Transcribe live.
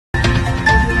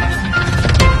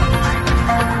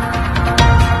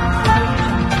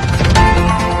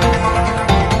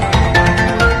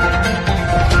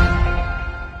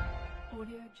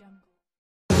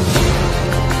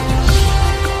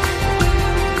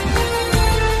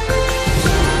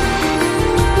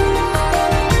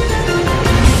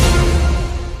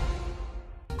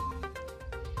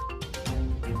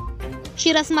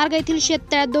शिरसमार्ग येथील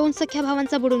शेततळ्यात 2 सख्या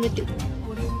भावांचा बुडून मृत्यू।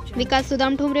 विकास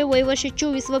सुदाम ठोंबरे वय वर्ष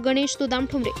 24 व गणेश सुदाम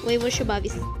ठोंबरे वय वर्ष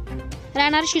 22,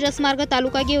 राहणार शिरसमार्ग,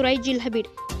 तालुका गेवराई, जिल्हा बीड।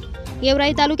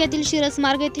 गेवराई तालुक्यातील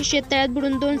शिरसमार्ग येथे शेततळ्यात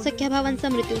बुडून 2 सख्या भावांचा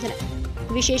मृत्यू झाला।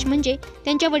 विशेष म्हणजे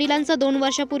त्यांच्या वडिलांचा 2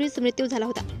 वर्षापूर्वीच मृत्यू झाला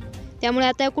होता। त्यामुळे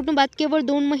आता या कुटुंबात केवळ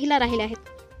 2 महिला राहिल्या आहेत।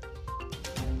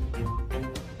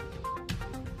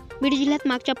 बीड जिल्ह्यात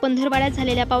मागच्या पंधरवाड्यात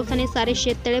झालेल्या पावसाने सारे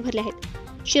शेततळे भरले आहेत।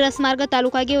 शिरसमार्ग,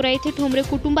 तालुका गेवराई येथे ठोंबरे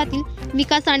कुटुंबातील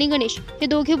विकास आणि गणेश हे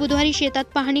दोघे बुधवारी शेतात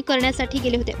पाहणी करण्यासाठी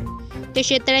गेले होते। ते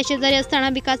शेततळ्या शेजारी असताना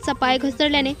विकासचा पाय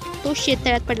घसरल्याने तो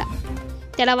शेततळ्यात पडला।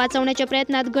 त्याला वाचवण्याच्या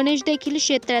प्रयत्नात गणेश देखील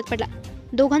शेततळ्यात पडला।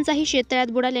 दोघांचाही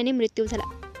शेततळ्यात बुडाल्याने मृत्यू झाला।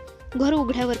 घर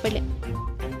उघड्यावर पडले।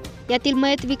 यातील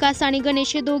मयत विकास आणि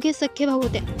गणेश हे दोघे सख्खे भाऊ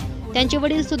होते। त्यांचे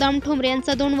वडील सुदाम ठोंबरे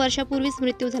यांचा 2 वर्षापूर्वीच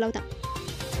मृत्यू झाला होता।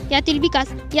 यातील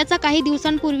विकास याचा काही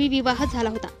दिवसांपूर्वी विवाह झाला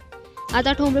होता।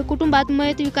 आता ठोंबरे कुटुंबात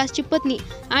मयत विकासची पत्नी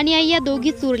आणि आई या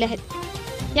दोघीच उरल्या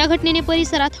आहेत। या घटनेने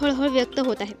परिसरात हळहळ व्यक्त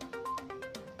होत आहे।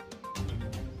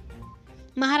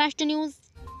 महाराष्ट्र न्यूज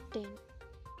 10